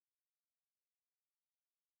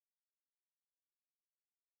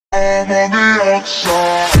I'm on the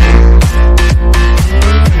outside.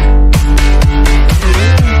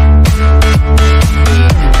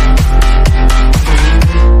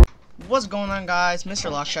 What's going on, guys?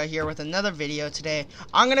 Mr. Lockshot here with another video today.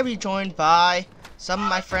 I'm going to be joined by some of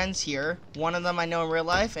my friends here. One of them I know in real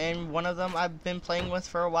life, and one of them I've been playing with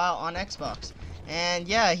for a while on Xbox. And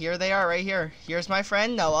yeah, here they are right here. Here's my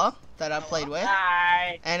friend Noah that I've played with.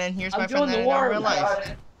 Hi. And then here's my friend that I know in real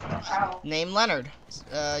life, named Leonard.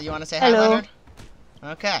 You want to say Hello. hi, Leonard?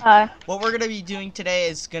 Okay. Hi. What we're going to be doing today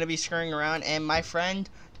is going to be screwing around, and my friend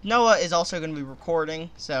Noah is also going to be recording,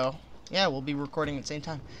 so yeah, we'll be recording at the same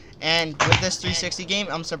time. And with this 360 game,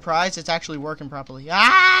 I'm surprised it's actually working properly.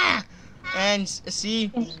 Ah! And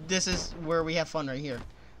see, this is where we have fun right here.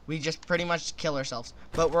 We just pretty much kill ourselves.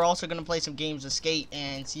 But we're also going to play some games of Skate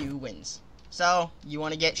and see who wins. So, you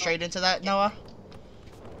want to get straight into that, Noah?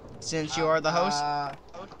 Since you are the host?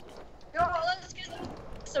 No, let's get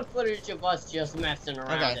some footage of us just messing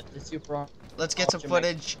around Okay. at the Super. Let's get some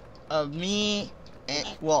footage of me. And,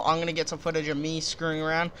 well, I'm gonna get some footage of me screwing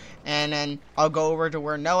around, and then I'll go over to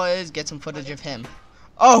where Noah is, get some footage of him.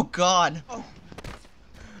 Oh God!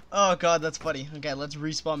 Oh God, that's funny. Okay, let's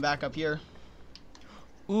respawn back up here.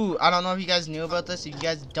 Ooh, I don't know if you guys knew about this. If you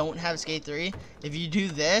guys don't have Skate 3, if you do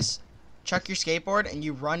this, chuck your skateboard and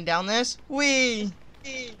you run down this. Whee!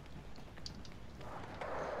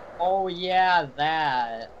 Oh yeah,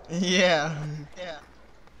 that. Yeah. Yeah.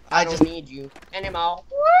 I I don't just need you anymore.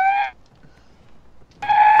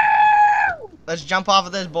 let's jump off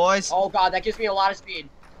of this, boys. Oh god, that gives me a lot of speed.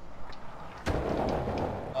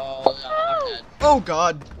 Oh, I'm dead. Oh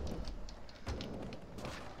God.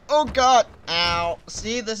 Oh God. Ow.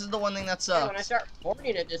 See, this is the one thing that Yeah, when I sucks. start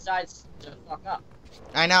recording, it decides to fuck up.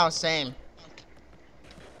 I know, same.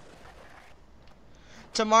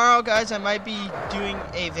 Tomorrow, guys, I might be doing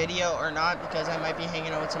a video or not, because I might be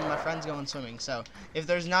hanging out with some of my friends going swimming. So, if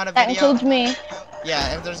there's not a That video, includes me.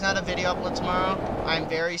 yeah, if there's not a video upload tomorrow, I'm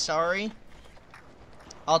very sorry.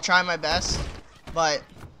 I'll try my best, but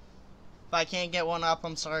if I can't get one up,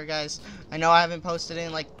 I'm sorry, guys. I know I haven't posted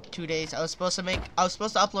in like 2 days. I was supposed to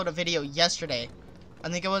upload a video yesterday. I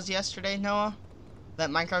think it was yesterday, Noah, that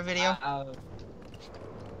Minecraft video.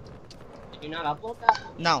 Did you not upload that?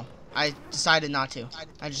 No, I decided not to.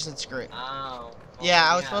 I just said screw it. Oh. Yeah,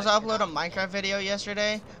 I was supposed to upload a Minecraft video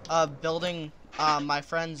yesterday of building my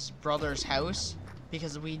friend's brother's house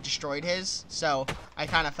because we destroyed his, so I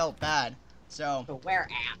kind of felt bad. So, So where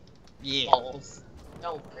at? yeah. Balls.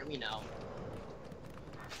 Don't let me know.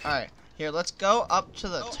 Alright, here, let's go up to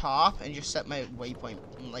the top and just set my waypoint,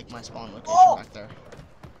 like my spawn location back there.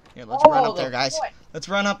 Here, let's run up there, guys. Let's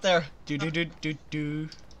run up there. Do.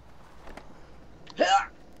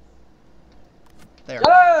 There.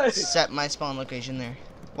 Hey! Set my spawn location there.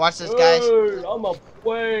 Watch this, guys. Hey, I'm a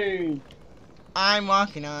plane. I'm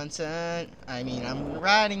walking on I'm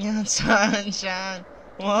riding on sunshine.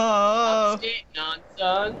 Whoa. I'm sitting on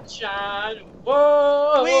sunshine.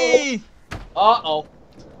 Whoa. Whee! Uh-oh.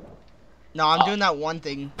 No, I'm doing that one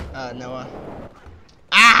thing, Noah.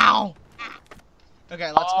 Ow!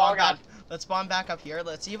 Okay, let's spawn back. Let's spawn back up here.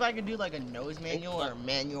 Let's see if I can do like a nose manual or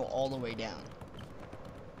manual all the way down.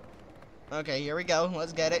 Okay, here we go.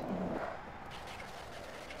 Let's get it.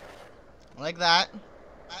 Like that.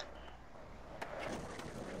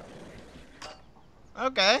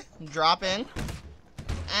 Okay, drop in.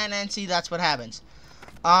 And then see, that's what happens.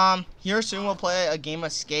 Here soon we'll play a game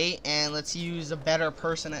of Skate, and let's use a better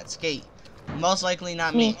person at Skate. Most likely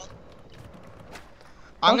not me.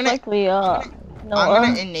 I'm gonna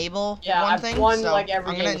enable one thing. So like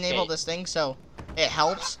every I'm gonna game of enable Skate. this thing so it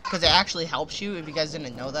helps, because it actually helps you if you guys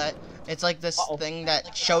didn't know that. It's like this thing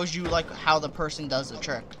that shows you like how the person does the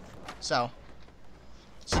trick. So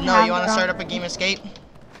no, you want to start up a game of Skate?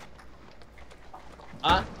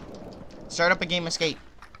 Huh? Start up a game of Skate.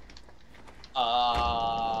 Hold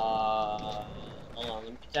on, let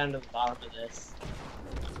me get down to the bottom of this.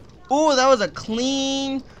 Ooh, that was a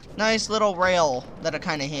clean, nice little rail that I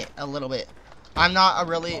kind of hit a little bit. I'm not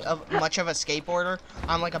much of a skateboarder.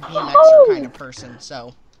 I'm like a BMXer kind of person,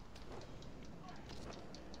 so.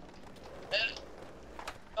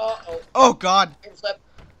 Uh-oh. Oh God.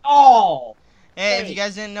 Oh! Hey, if you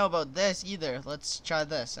guys didn't know about this either, let's try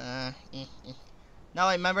this. No,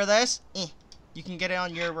 remember this? You can get it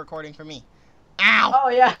on your recording for me. Ow! Oh,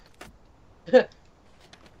 yeah.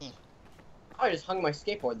 I just hung my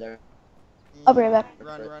skateboard there. I'll be right back.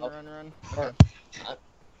 Run. Okay.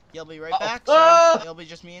 You'll be right Uh-oh. back, so Ah! it'll be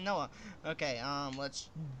just me and Noah. Okay, let's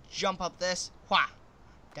jump up this. Wha!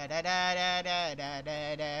 Da da da da da da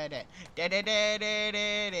da da da da da da da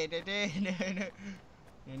da da da da da.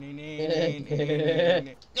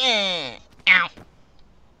 Ow.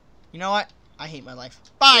 You know what? I hate my life.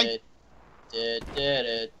 Bye. Oh,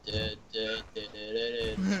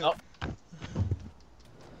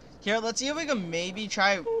 Here, let's see if we can maybe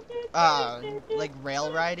try, like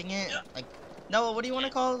rail riding it. Like, Noah, what do you want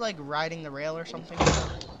to call it? Like riding the rail or something?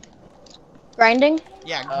 Grinding?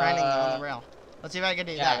 Yeah, grinding on the rail. Let's see if I can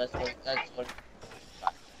do yeah, that. that's what.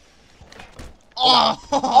 Oh!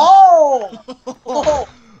 Oh! Oh!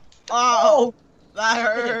 Oh! That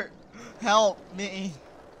hurt. Help me.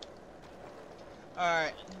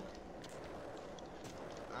 Alright.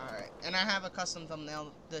 Alright. And I have a custom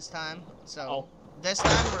thumbnail this time. So, this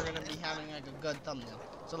time we're going to be having like a good thumbnail.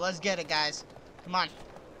 So let's get it, guys. Come on.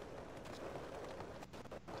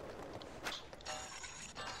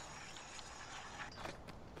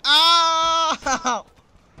 Oh!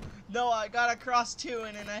 No, I got across two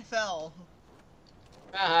and then I fell.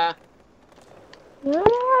 Uh-huh.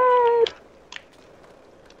 What?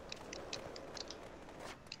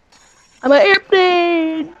 I'm an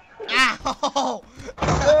airplane! Ow!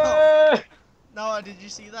 Noah, did you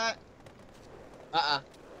see that? Uh-uh.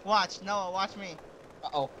 Watch, Noah, watch me.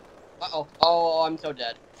 Uh-oh. Uh-oh. Oh, I'm so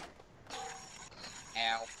dead.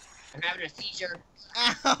 Ow. I'm having a seizure.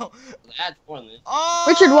 Ow! That's pointless. Oh!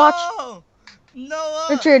 Richard, watch. Noah!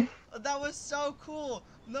 Richard, That was so cool.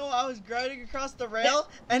 Noah, I was grinding across the rail,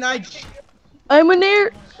 and I... I'm an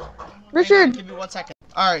air. Hang on, Richard. give me 1 second.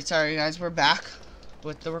 Alright, sorry guys, we're back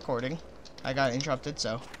with the recording. I got interrupted,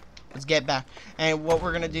 so let's get back. And what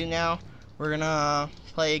we're gonna do now, we're gonna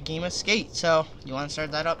play a game of skate. So, you wanna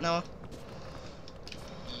start that up, Noah?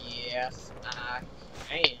 Yes, I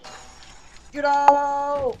can. Get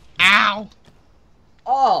out! Ow!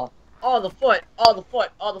 Oh! Oh, the foot! Oh, the foot!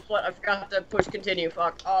 Oh, the foot! I forgot to push continue.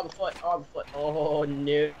 Fuck! Oh, the foot! Oh, the foot! Oh,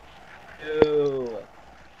 no!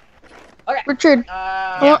 Okay. Richard,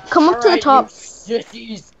 come up to the alright, top. You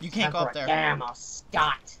sissies! You can't go up there. Damn, a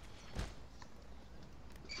Scott!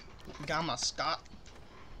 Gamma Scott.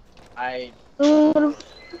 I Oh.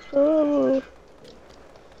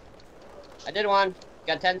 did one.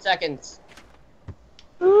 Got 10 seconds.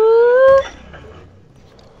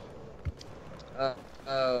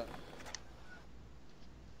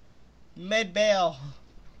 Mid bail.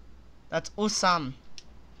 That's awesome.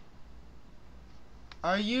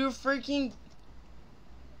 Are you freaking...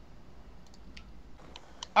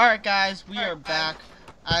 Alright guys, we are back.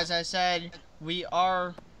 As I said, we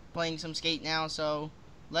are playing some skate now, so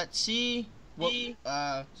let's see what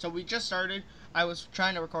so we just started. I was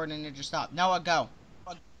trying to record and it just stopped. Now I go.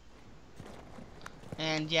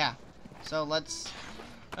 And yeah. So let's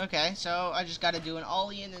okay, so I just gotta do an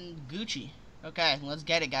ollie and then Gucci. Okay, let's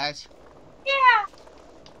get it guys.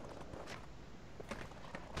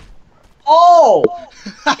 Oh!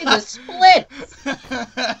 You did the splits!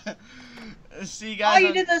 See Oh, guys,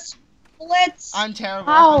 you did the splits! I'm terrible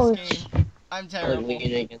at this Ouch. game. I'm I'm terrible.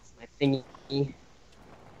 leaning against my thingy.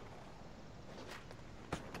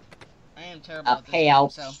 I am terrible at this Okay, game, I'll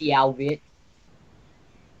so see out it.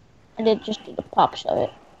 I did just do the pop shove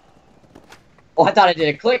it. Oh, I thought I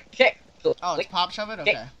did a click, kick, flip, oh, it's click, pop shove it?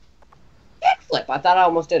 Okay. kick flip. I thought I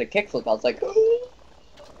almost did a kick flip. I was like,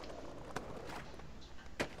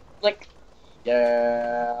 flick.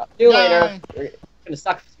 Yeah. See you later. You're gonna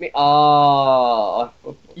suck with me. Oh.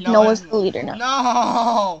 Noah's the leader now.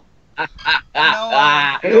 No!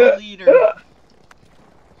 Ah, Noah, you're the leader.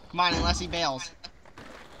 Come on, unless he bails.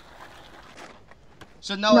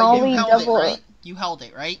 So Noah, No, you we held it, double right? it. You held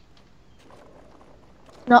it, right?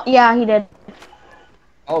 No, yeah, he did.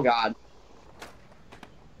 Oh God.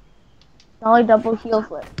 Nollie double heel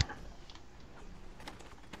flip.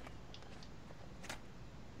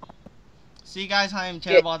 See guys, I am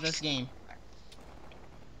terrible at this game.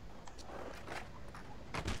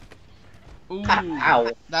 Ooh,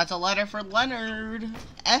 Ow. that's a letter for Leonard.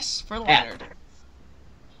 S for Leonard.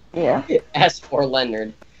 Yeah. S for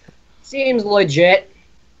Leonard. Seems legit.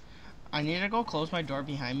 I need to go close my door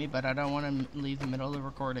behind me, but I don't want to leave the middle of the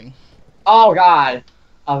recording. Oh God.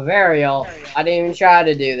 A Varial. I didn't even try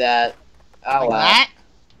to do that. Oh Like well. that?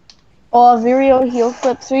 Oh, Virio heel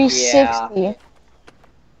flip 360.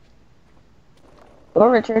 Go,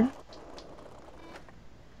 Richard.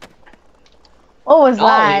 What was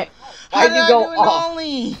that? How Why'd did you I go do an up?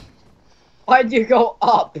 ollie? Why'd you go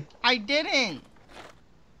up? I didn't.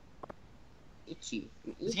 Itchy.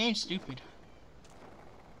 This game's stupid.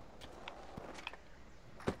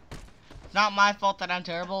 It's not my fault that I'm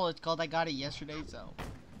terrible. It's called I got it yesterday, so.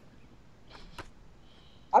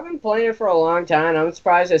 I've been playing it for a long time. I'm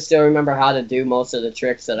surprised I still remember how to do most of the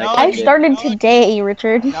tricks that No, I I can do. started today,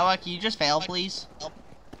 Richard. Noah, can you just fail, please?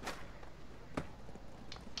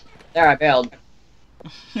 There, I bailed.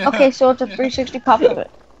 Okay, so it's a 360 pop of it.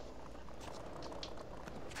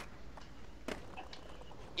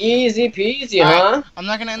 Easy peasy, Alright, huh? I'm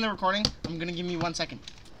not gonna end the recording. I'm gonna give me 1 second.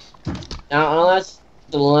 Now, unless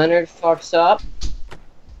Leonard fucks up,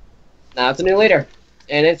 now it's a new leader.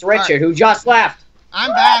 And it's Richard, who just left. I'm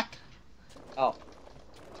back. Oh.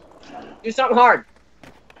 Do something hard.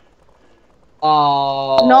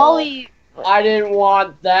 Oh. Nolly. I didn't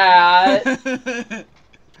want that.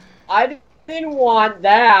 I didn't want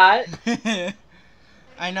that.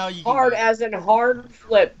 I know you. Hard can as in hard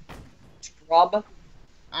flip. Scrub.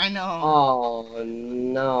 I know. Oh,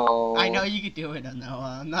 no. I know you could do it,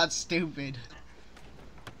 Noah. I'm not stupid.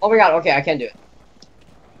 Oh my god, okay, I can do it.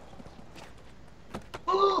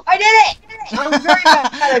 I did it! I'm very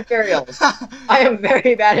bad at burials. I am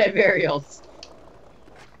very bad at burials.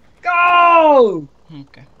 Go!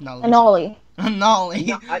 Okay, A Nolly. Nolly. A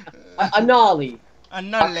Nolly. A nolly. A A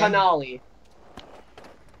Nolly. canolly.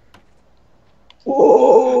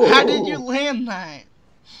 Whoa! How did you land that?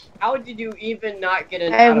 How did you even not get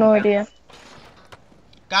an I have out of no bounds? idea.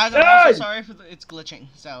 Guys, I'm also Good! sorry for it's glitching,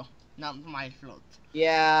 so not my fault.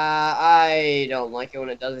 Yeah, I don't like it when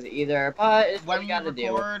it does it either, but it's what When you we gotta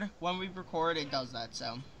do. record, it does that.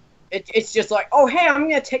 So It's just like, oh hey, I'm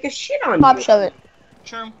gonna take a shit on Pop you. shove it.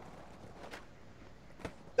 true.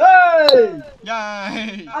 Hey!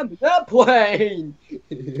 Yay! I'm not playing!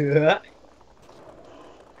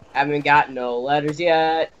 Haven't got no letters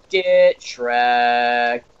yet. Get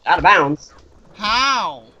Shrek. Out of bounds.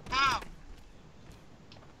 How? How?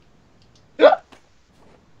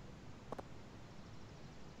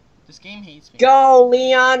 This game hates me. Go,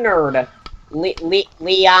 Leonard!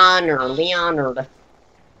 Leonard.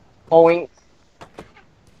 Point.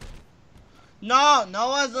 No,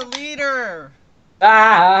 Noah's the leader.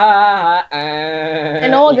 And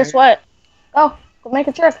Noah, guess what? Go make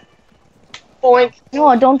a trick. Point.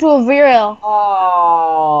 Noah, don't do a viral.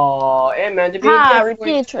 Oh, it meant to be Ah, a repeat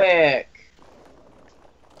different trick. trick.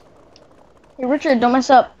 Hey, Richard, don't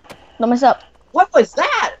mess up. Don't mess up. What was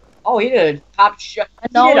that? Oh, he did a pop shove. He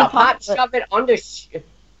No, did a he pop popped it. shove it under.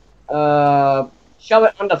 Shove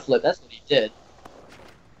it under flip. That's what he did.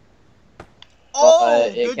 Oh,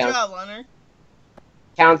 it good counts. job, Leonard.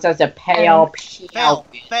 Counts as a pale Fail,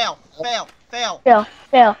 pee. fail. Fail.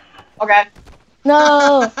 Fail. Okay.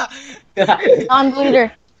 No. I'm the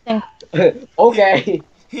leader. Okay.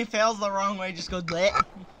 He fails the wrong way, just goes bleh.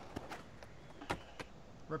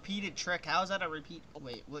 Repeated trick. How is that a repeat?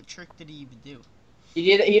 Wait, what trick did he even do?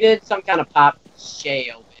 He did some kind of pop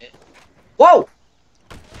shale bit. Whoa!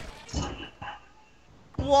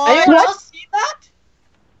 What? Anyone else see that?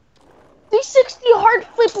 360 hard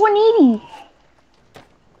flip 180.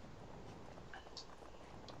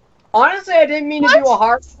 Honestly, I didn't mean to do a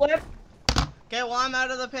hard flip. Okay, well, I'm out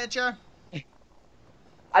of the picture.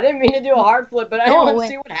 I didn't mean to do a hard flip, but I No, want to wait.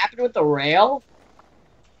 see what happened with the rail.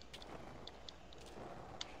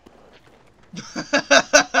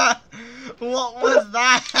 What was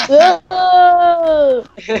that? Whoa.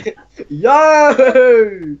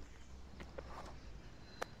 Yo!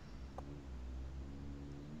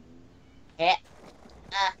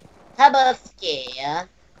 Tabasco.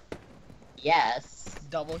 Yes.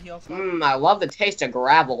 Double heel flip. Mmm, I love the taste of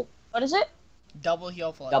gravel. What is it? Double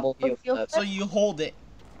heel flip. Double heel Heel flip. So you hold it.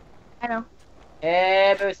 I know.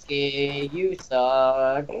 Tabasco, you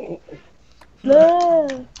suck.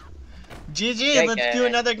 Whoa. GG, let's do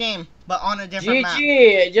another game, but on a different map.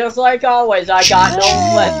 GG, just like always, I got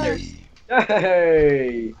no letters.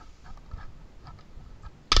 Hey.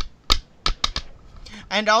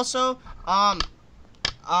 And also, okay,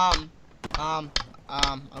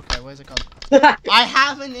 what is it called? I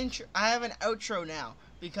have an intro. I have an outro now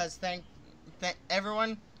because thank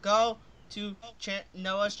everyone go to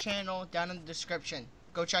Noah's channel down in the description.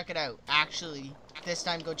 Go check it out. Actually, this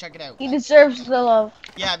time go check it out. He deserves the love.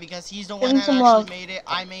 Yeah, because he's the Give one him that some actually love. made it.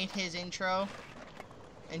 I made his intro,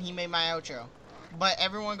 and he made my outro. But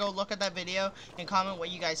everyone go look at that video and comment what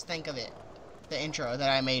you guys think of it. The intro that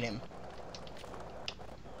I made him.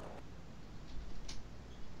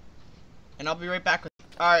 And I'll be right back with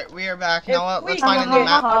Alright, we are back. Now If we let's find a can new get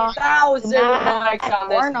map. 1,000 likes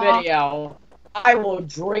on Or this not. video, I will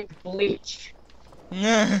drink bleach.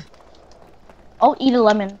 I'll eat a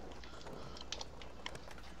lemon.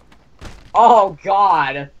 Oh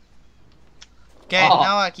God. Okay, Oh.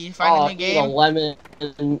 Noah, can you find a new Eat a game? lemon.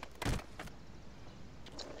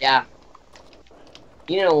 Yeah.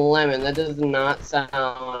 Eating a lemon, that does not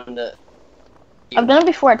sound... I've done it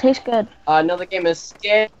before. It tastes good. Another game is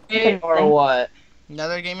skate or what?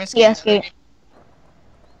 Another game of skate. Yeah, skate.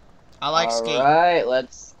 I like skate. Alright,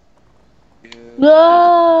 let's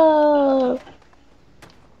No.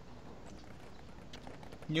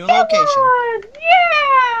 New location.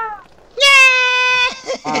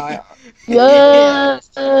 Uh, Yeah.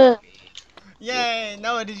 Yay!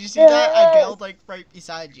 Noah, did you see that? I bailed like right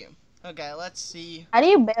beside you. Okay, let's see. How do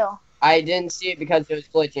you bail? I didn't see it because it was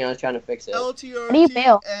glitching. I was trying to fix it. LT, How do you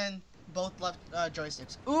bail? and both left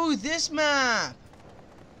joysticks. Ooh, this map!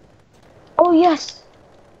 Oh yes.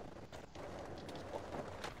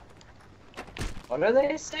 What are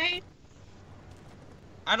they saying?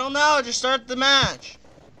 I don't know, just start the match.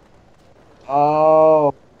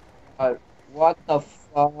 Oh. What the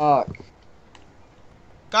fuck?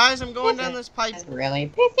 Guys, I'm going down this pipe. That's really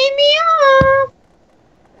pissing me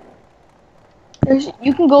off.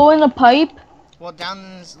 You can go in the pipe. Well, down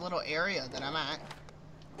in this little area that I'm at.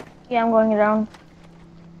 Yeah, I'm going down.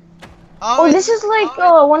 Oh, Oh, this is like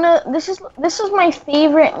this is my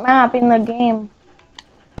favorite map in the game.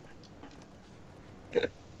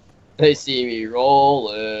 They see me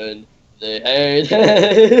rolling. They hate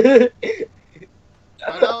it.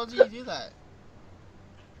 Why the hell did you do that?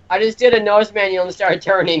 I just did a nose manual and started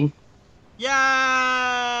turning. Yay!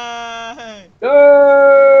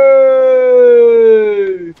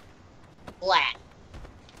 Yay! Flat.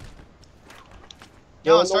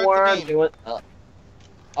 Yo, Doing start the worm, the game. doing.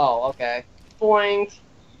 Oh, okay. Boink.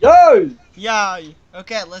 Yay! Yay!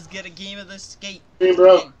 Okay, let's get a game of this skate. Hey,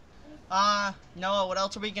 bro. Noah, what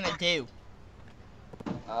else are we gonna do?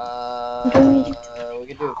 We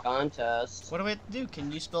could do a contest. What do we have to do?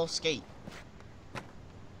 Can you spell skate?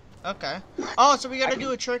 Okay. Oh, so we gotta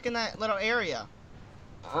do a trick in that little area.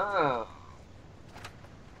 Ah.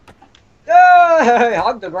 Yay!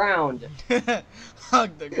 Hug the ground.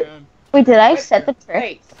 Hug the ground. Wait, did I set the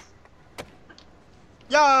trick? Face.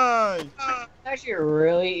 Yay! It's actually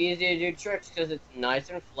really easy to do tricks because it's nice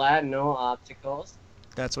and flat, no obstacles.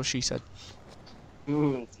 That's what she said.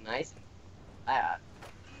 It's nice and flat.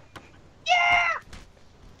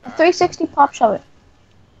 360 pop shove it.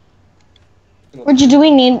 Do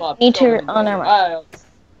we need to on our Wild.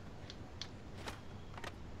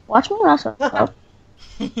 watch me mess up.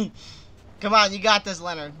 Come on, you got this,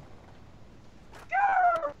 Leonard.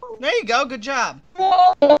 There you go, good job. They're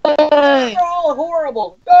all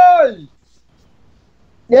horrible. Yay!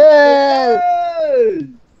 Yeah. Yay!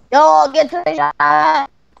 Yo, get to the shot.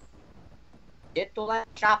 Get to that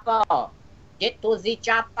chopper. Get to the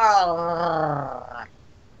chopper.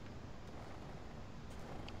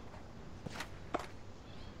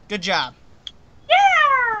 Good job.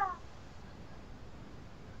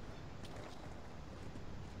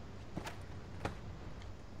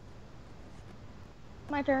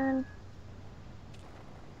 My turn.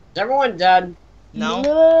 Is everyone dead?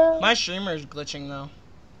 No. My streamer's glitching though.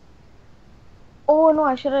 Oh no,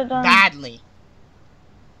 I should have done. Badly.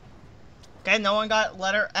 Okay, no one got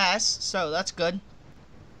letter S, so that's good.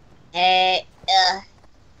 Oh,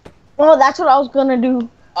 that's what I was gonna do.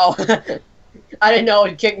 Oh, I didn't know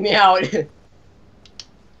it kicked me out.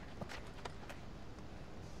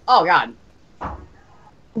 Oh God.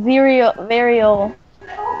 Varial. A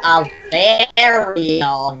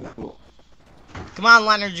burial. Come on,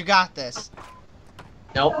 Leonard, you got this.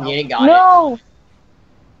 Nope, you ain't got No.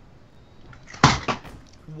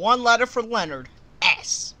 One letter for Leonard.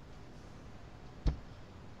 S.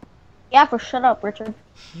 Yeah, for shut up, Richard.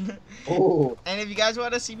 it. Ooh. And if you guys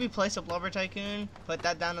want to see me play some Lumber Tycoon, put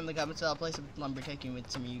that down in the comments. I'll play some Lumber Tycoon with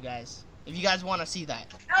some of you guys. If you guys want to see that.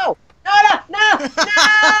 No! No! No! No!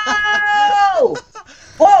 No!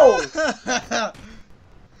 Whoa!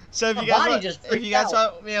 So if My you guys body want, just if freaked you guys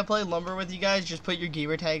out. want me to play Lumber with you guys, just put your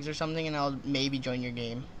gamer tags or something, and I'll maybe join your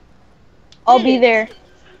game. I'll be there.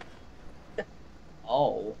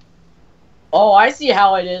 Oh. Oh, I see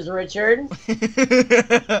how it is, Richard.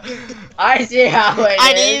 I see how it is.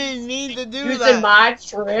 I didn't even mean to do Using that. my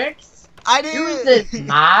tricks. I didn't. Using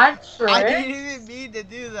my tricks. I didn't even mean to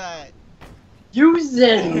do that.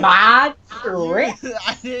 Using my tricks.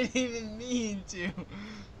 I didn't even mean to.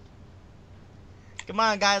 Come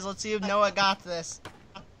on, guys. Let's see if Noah got this.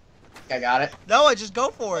 I got it. Noah, just go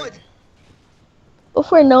for it. Go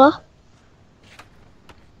for it, Noah.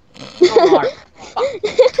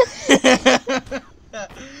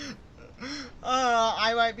 Oh,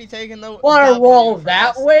 I might be taking the wanna W roll for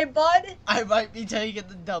that this. way, bud? I might be taking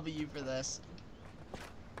the W for this.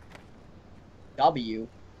 W.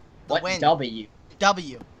 What win. W?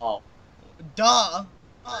 W. Oh. Duh.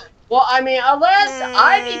 Well, I mean, unless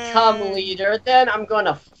I become leader, then I'm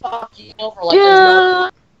gonna fuck you over like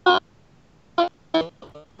there's no.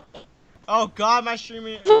 Oh God, my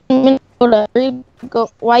streaming. Why are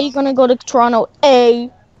you gonna go to Toronto?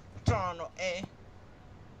 A. Toronto, eh?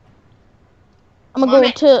 I'm gonna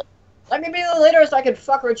go to. Let me be the leader so I can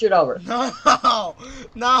fuck Richard over. No,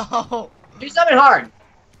 no, Do something hard.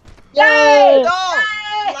 Yay!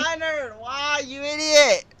 no, Leonard, why, you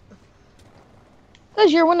idiot?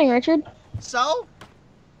 Because you're winning, Richard. So?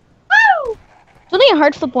 Woo! It's only a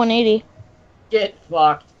hard flip 180. Get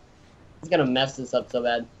fucked. He's gonna mess this up so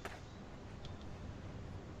bad.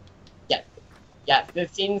 Yeah,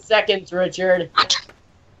 15 seconds, Richard.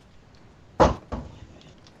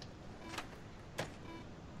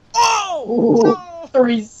 Oh! Ooh, No!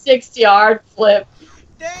 360 hard flip.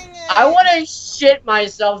 Dang it! I want to shit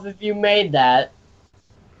myself if you made that.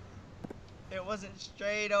 It wasn't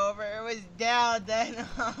straight over, it was down then.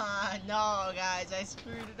 No, guys, I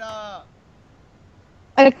screwed it up.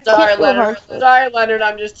 I can't Sorry, do a hard Leonard. flip. Sorry, Leonard.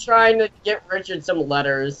 I'm just trying to get Richard some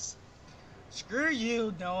letters. Screw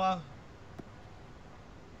you, Noah.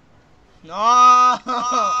 No!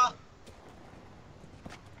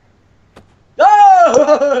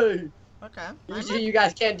 No! Okay. Usually you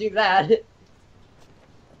guys can't do that.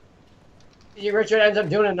 Richard ends up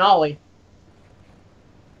doing a nollie.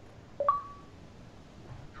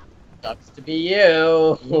 Sucks to be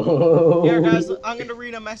you. Here, guys, I'm gonna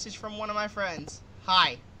read a message from one of my friends.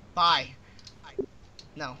 Hi. Bye.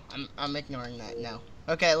 No, I'm ignoring that. No.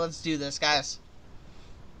 Okay, let's do this, guys.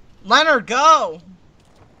 Leonard, go!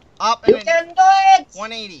 Up You and can do it!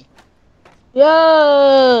 180.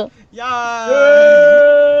 Yeah. Yeah.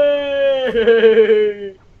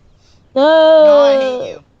 Yay! No, I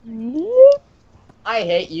hate you. I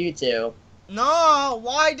hate you too. No,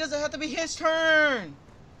 why does it have to be his turn?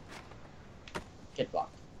 Get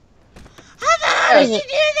fucked. How did you do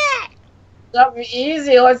that? Something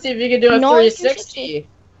easy. Let's see if you can do a No, 360.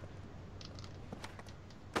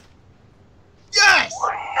 Yes!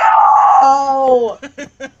 Oh!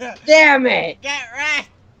 Damn it! Get right.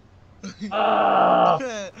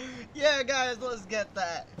 Oh. Yeah, guys, let's get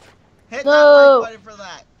that. Hit No. that like button for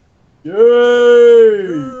that. Yay!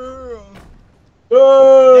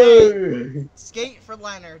 Yay! Skate for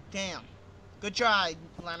Leonard. Damn. Good try,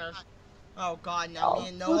 Leonard. Oh God, now me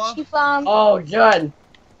and Noah. Gucci fam. Oh, good.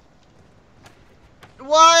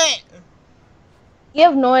 What? You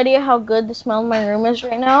have no idea how good the smell of my room is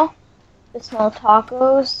right now. The smell of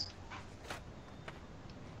tacos.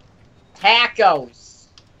 Tacos.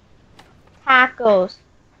 Tacos.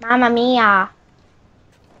 Mamma mia.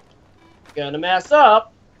 Gonna mess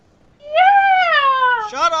up. Yeah!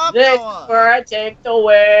 Shut up, This Noah. is where I take the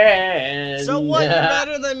win. So what? You're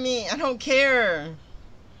better than me. I don't care.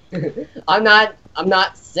 I'm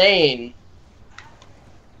not saying.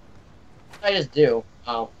 I just do.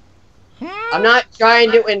 Oh. I'm not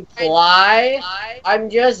trying to imply. I'm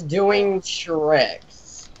just doing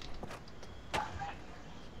tricks.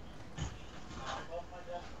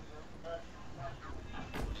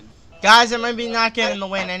 Guys, I might be not getting the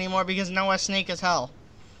win anymore because Noah's snake as hell.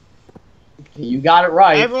 You got it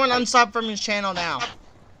right. Everyone unsub from his channel now.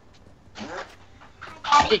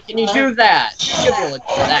 Hey, can you do that? You should be able to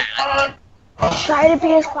do that. Try to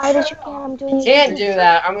be as quiet as you can. I'm doing. Can't do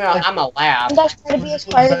that. I'm a laugh. You guys try to be as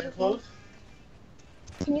quiet as you can.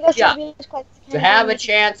 Can you guys try to be as quiet as you To can? have a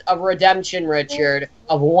chance of redemption, Richard,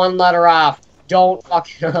 of one letter off, don't fuck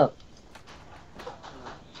it up.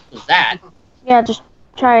 What's that? Yeah, just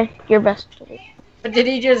try your best. What did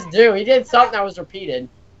he just do? He did something that was repeated.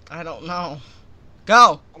 I don't know.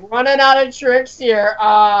 Go. I'm running out of tricks here.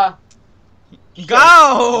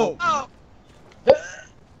 Go. That's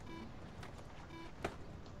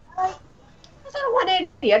not a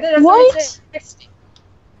 180. I did a What? 360.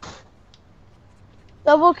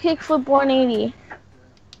 Double kickflip 180.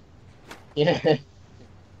 Yeah.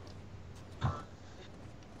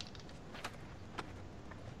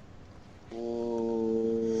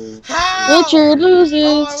 How? Richard loses.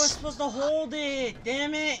 Oh, I was supposed to hold it.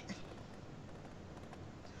 Damn it.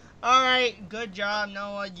 Alright, good job,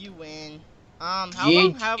 Noah. You win. How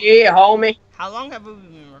long homie. how long have we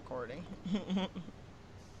been recording?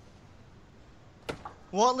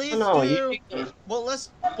 Well, let's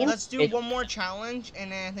do one more challenge,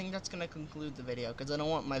 and then I think that's gonna conclude the video because I don't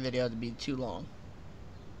want my video to be too long.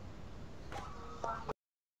 I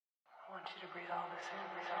want you to breathe all this in,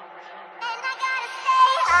 breathe all this in.